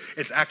Caesar.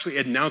 It's actually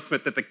an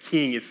announcement that the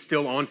king is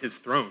still on his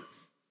throne.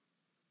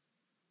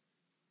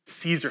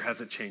 Caesar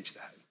hasn't changed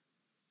that.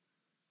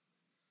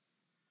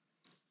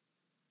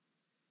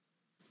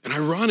 And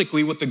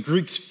ironically, what the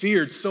Greeks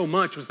feared so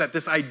much was that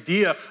this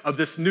idea of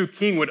this new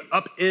king would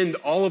upend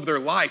all of their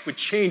life, would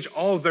change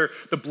all of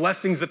the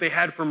blessings that they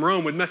had from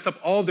Rome, would mess up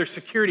all of their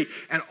security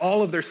and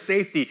all of their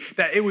safety,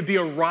 that it would be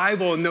a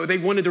rival, and they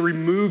wanted to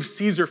remove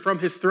Caesar from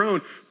his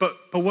throne. But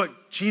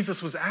what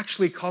Jesus was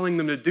actually calling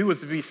them to do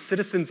was to be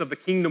citizens of the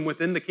kingdom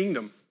within the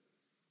kingdom.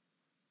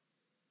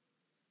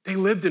 They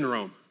lived in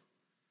Rome.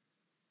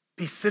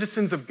 Be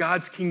citizens of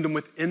God's kingdom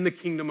within the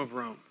kingdom of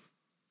Rome.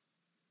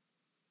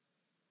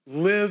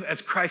 Live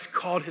as Christ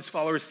called his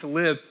followers to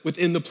live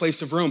within the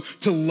place of Rome,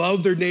 to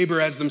love their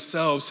neighbor as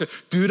themselves, to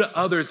do to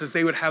others as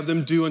they would have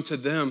them do unto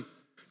them,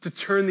 to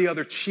turn the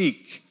other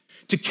cheek,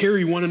 to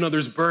carry one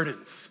another's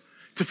burdens,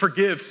 to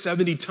forgive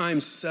 70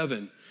 times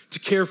 7, to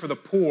care for the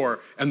poor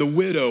and the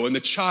widow and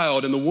the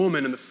child and the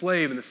woman and the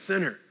slave and the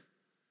sinner.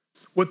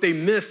 What they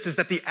missed is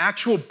that the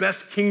actual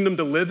best kingdom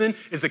to live in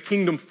is a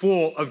kingdom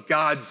full of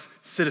God's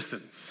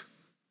citizens,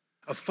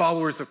 of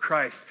followers of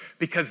Christ,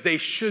 because they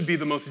should be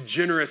the most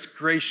generous,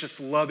 gracious,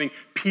 loving,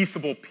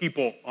 peaceable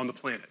people on the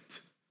planet.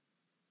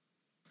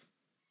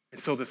 And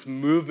so this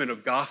movement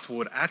of gospel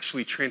would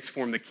actually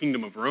transform the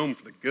kingdom of Rome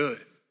for the good.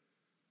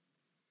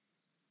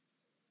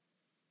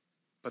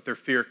 But their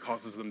fear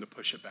causes them to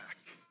push it back.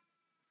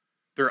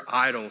 Their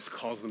idols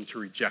cause them to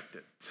reject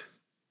it.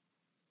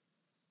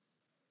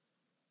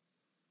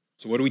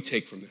 So what do we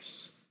take from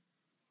this?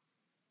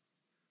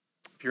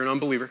 If you're an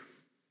unbeliever,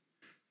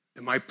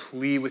 then my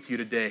plea with you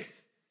today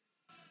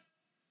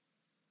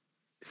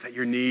is that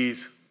your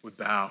knees would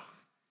bow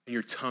and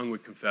your tongue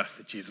would confess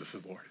that Jesus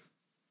is Lord.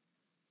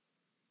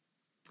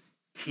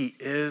 He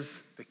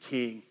is the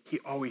King. He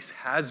always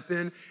has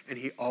been, and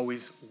he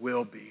always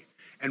will be.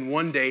 And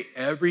one day,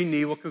 every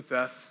knee will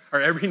confess, or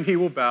every knee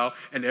will bow,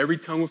 and every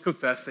tongue will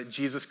confess that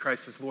Jesus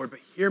Christ is Lord. But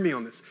hear me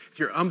on this. If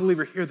you're an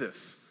unbeliever, hear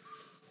this.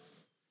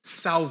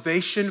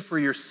 Salvation for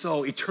your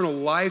soul, eternal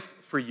life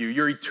for you,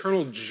 your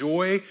eternal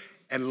joy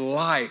and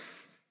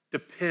life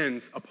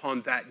depends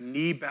upon that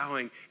knee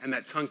bowing and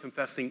that tongue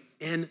confessing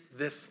in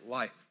this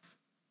life.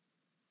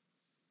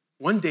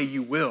 One day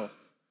you will,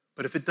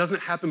 but if it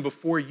doesn't happen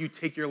before you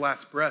take your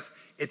last breath,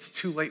 it's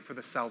too late for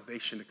the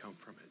salvation to come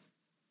from it.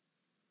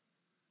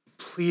 I'm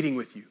pleading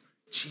with you,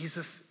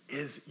 Jesus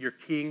is your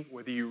King,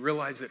 whether you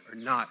realize it or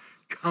not.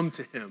 Come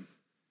to him.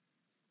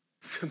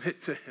 Submit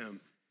to him.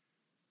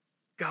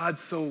 God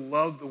so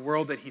loved the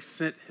world that he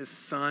sent his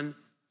son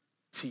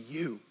to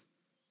you,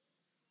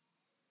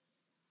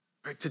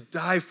 right, to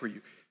die for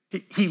you.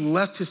 He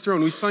left his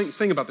throne. We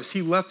sang about this.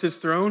 He left his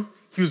throne.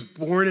 He was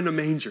born in a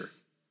manger,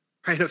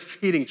 right, a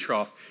feeding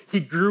trough.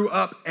 He grew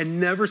up and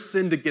never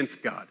sinned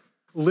against God,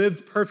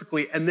 lived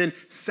perfectly, and then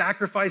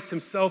sacrificed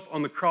himself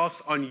on the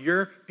cross on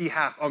your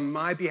behalf, on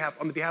my behalf,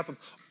 on the behalf of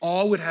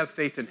all would have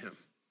faith in him.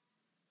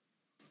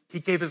 He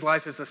gave his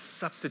life as a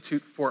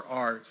substitute for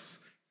ours.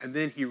 And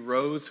then he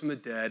rose from the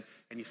dead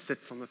and he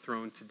sits on the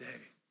throne today.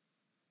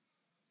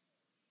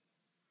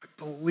 But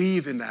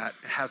believe in that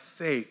and have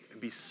faith and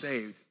be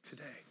saved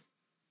today.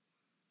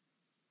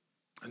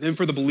 And then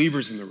for the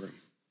believers in the room.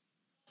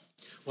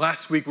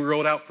 Last week we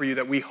rolled out for you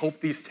that we hope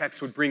these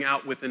texts would bring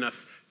out within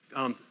us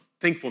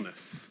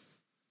thankfulness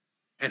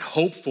and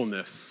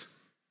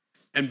hopefulness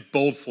and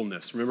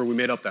boldfulness. Remember, we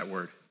made up that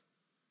word.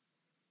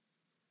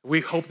 We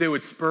hope they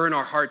would spur in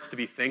our hearts to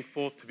be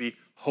thankful, to be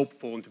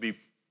hopeful, and to be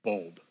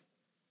bold.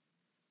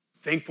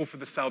 Thankful for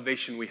the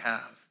salvation we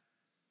have.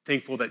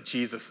 Thankful that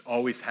Jesus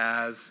always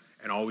has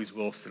and always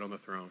will sit on the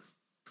throne.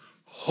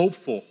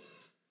 Hopeful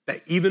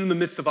that even in the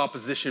midst of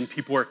opposition,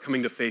 people are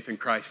coming to faith in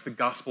Christ. The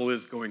gospel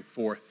is going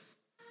forth.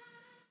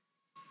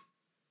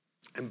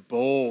 And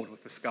bold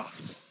with this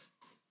gospel.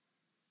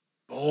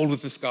 Bold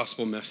with this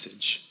gospel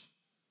message.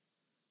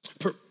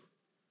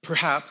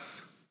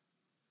 Perhaps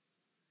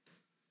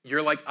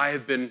you're like I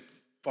have been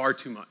far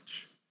too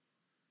much.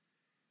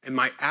 And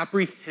my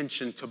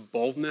apprehension to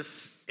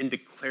boldness in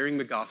declaring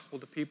the gospel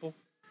to people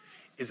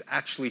is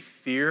actually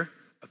fear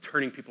of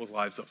turning people's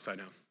lives upside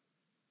down.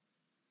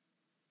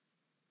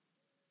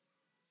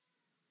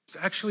 It's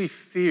actually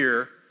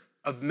fear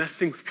of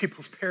messing with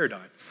people's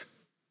paradigms.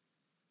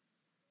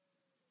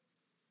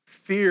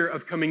 Fear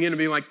of coming in and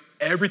being like,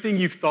 everything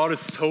you've thought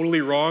is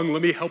totally wrong,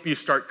 let me help you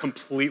start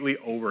completely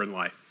over in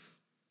life.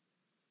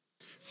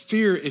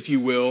 Fear, if you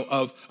will,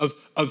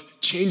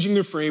 of changing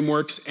their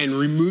frameworks and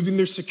removing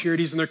their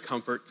securities and their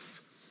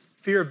comforts.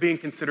 Fear of being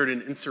considered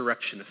an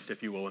insurrectionist,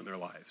 if you will, in their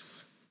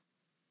lives.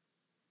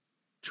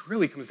 Which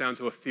really comes down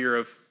to a fear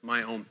of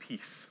my own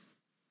peace.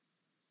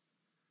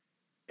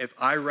 If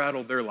I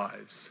rattle their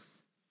lives,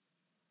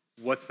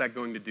 what's that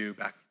going to do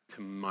back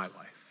to my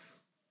life?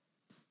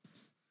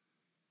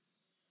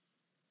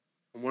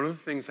 And one of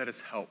the things that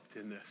has helped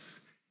in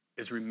this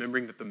is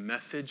remembering that the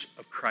message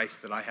of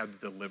Christ that I have to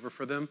deliver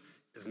for them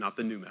is not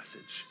the new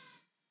message.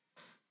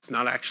 It's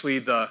not actually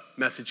the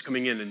message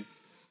coming in and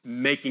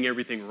making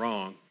everything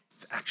wrong.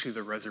 It's actually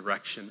the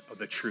resurrection of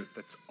the truth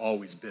that's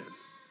always been.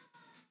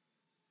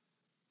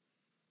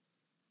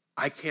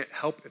 I can't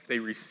help if they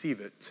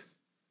receive it,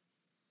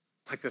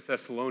 like the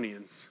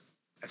Thessalonians,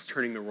 as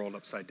turning the world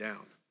upside down.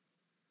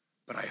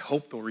 but I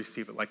hope they'll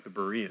receive it like the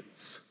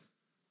Bereans,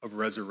 of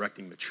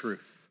resurrecting the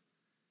truth,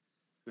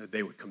 and that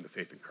they would come to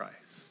faith in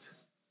Christ.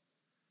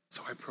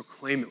 So I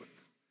proclaim it with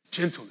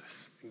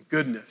gentleness and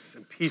goodness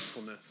and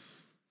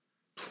peacefulness,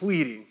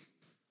 pleading,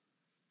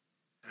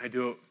 and I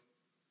do it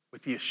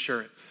with the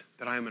assurance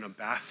that I am an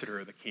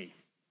ambassador of the King.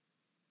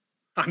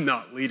 I'm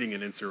not leading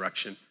an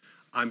insurrection.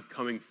 I'm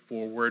coming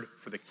forward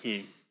for the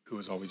King who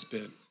has always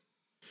been.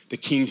 The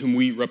King whom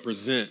we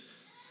represent.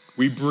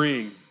 We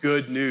bring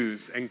good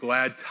news and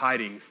glad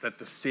tidings that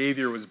the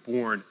Savior was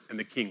born and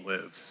the King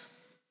lives.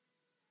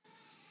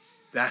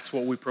 That's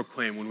what we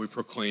proclaim when we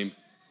proclaim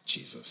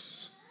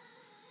Jesus.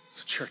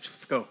 So church,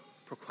 let's go.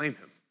 Proclaim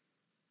him.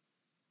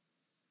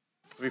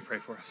 Let me pray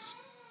for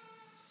us.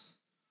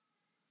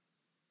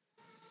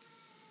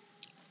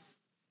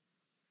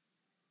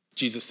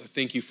 Jesus, I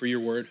thank you for your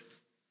word.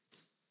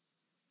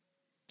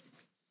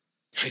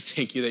 I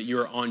thank you that you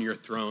are on your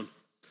throne.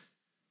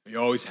 You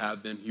always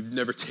have been. You've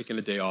never taken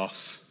a day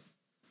off.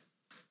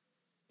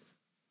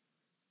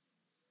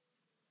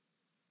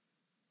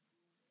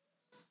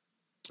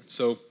 And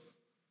so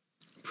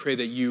I pray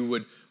that you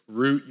would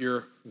root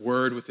your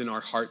word within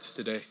our hearts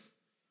today.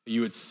 That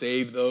you would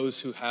save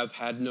those who have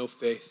had no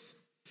faith.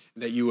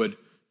 And that you would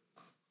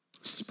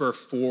spur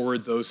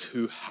forward those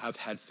who have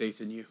had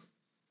faith in you.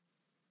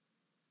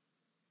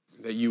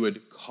 That you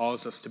would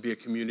cause us to be a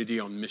community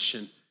on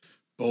mission,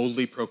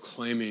 boldly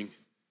proclaiming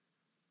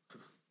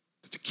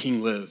that the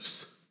King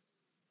lives.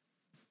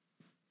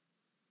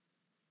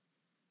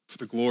 For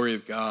the glory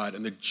of God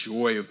and the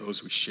joy of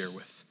those we share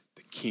with,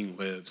 the King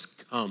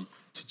lives. Come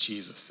to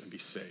Jesus and be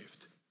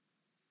saved.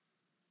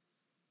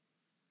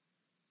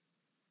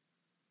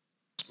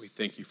 We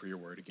thank you for your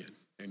word again.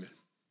 Amen.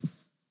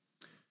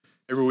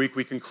 Every week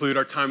we conclude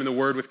our time in the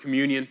Word with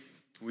communion.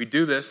 We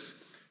do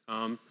this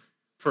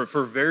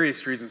for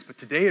various reasons, but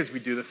today as we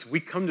do this, we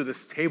come to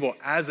this table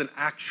as an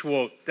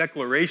actual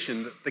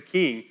declaration that the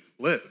King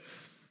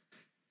lives.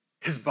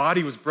 His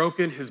body was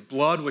broken, his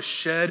blood was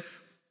shed,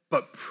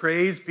 but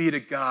praise be to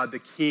God, the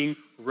King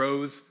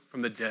rose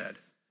from the dead.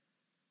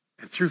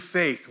 And through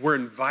faith, we're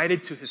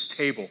invited to his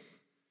table.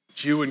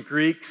 Jew and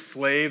Greek,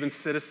 slave and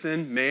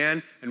citizen,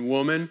 man and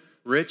woman,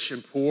 rich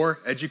and poor,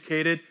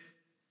 educated,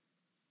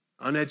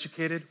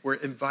 uneducated, we're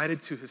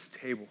invited to his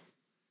table.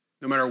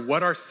 No matter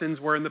what our sins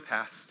were in the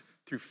past,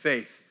 through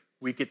faith,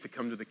 we get to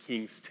come to the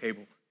King's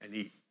table and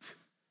eat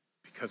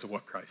because of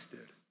what Christ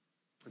did.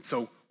 And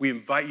so we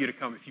invite you to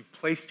come. If you've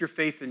placed your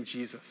faith in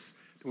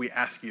Jesus, then we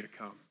ask you to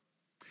come.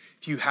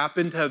 If you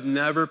happen to have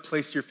never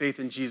placed your faith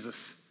in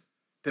Jesus,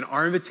 then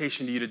our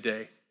invitation to you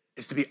today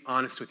is to be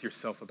honest with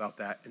yourself about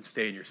that and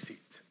stay in your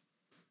seat.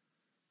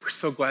 We're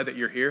so glad that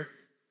you're here.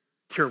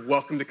 You're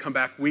welcome to come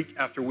back week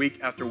after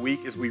week after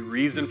week as we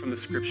reason from the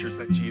scriptures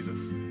that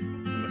Jesus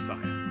is the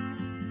Messiah.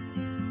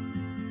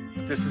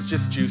 But this is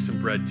just juice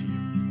and bread to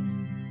you.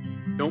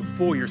 Don't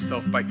fool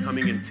yourself by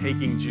coming and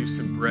taking juice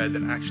and bread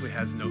that actually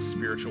has no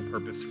spiritual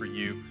purpose for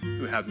you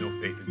who have no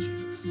faith in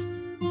Jesus.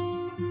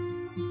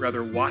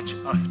 Rather, watch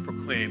us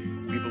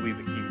proclaim we believe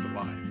the King's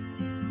alive.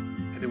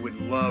 And then we'd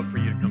love for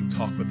you to come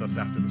talk with us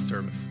after the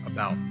service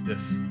about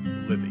this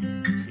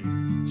living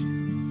King,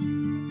 Jesus.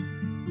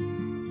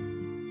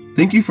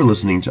 Thank you for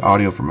listening to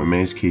audio from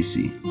Emmaus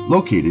KC,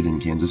 located in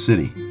Kansas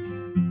City.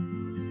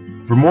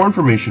 For more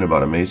information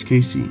about Emmaus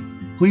KC,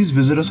 please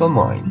visit us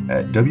online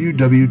at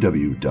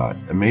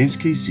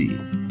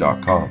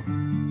www.emmauskc.com.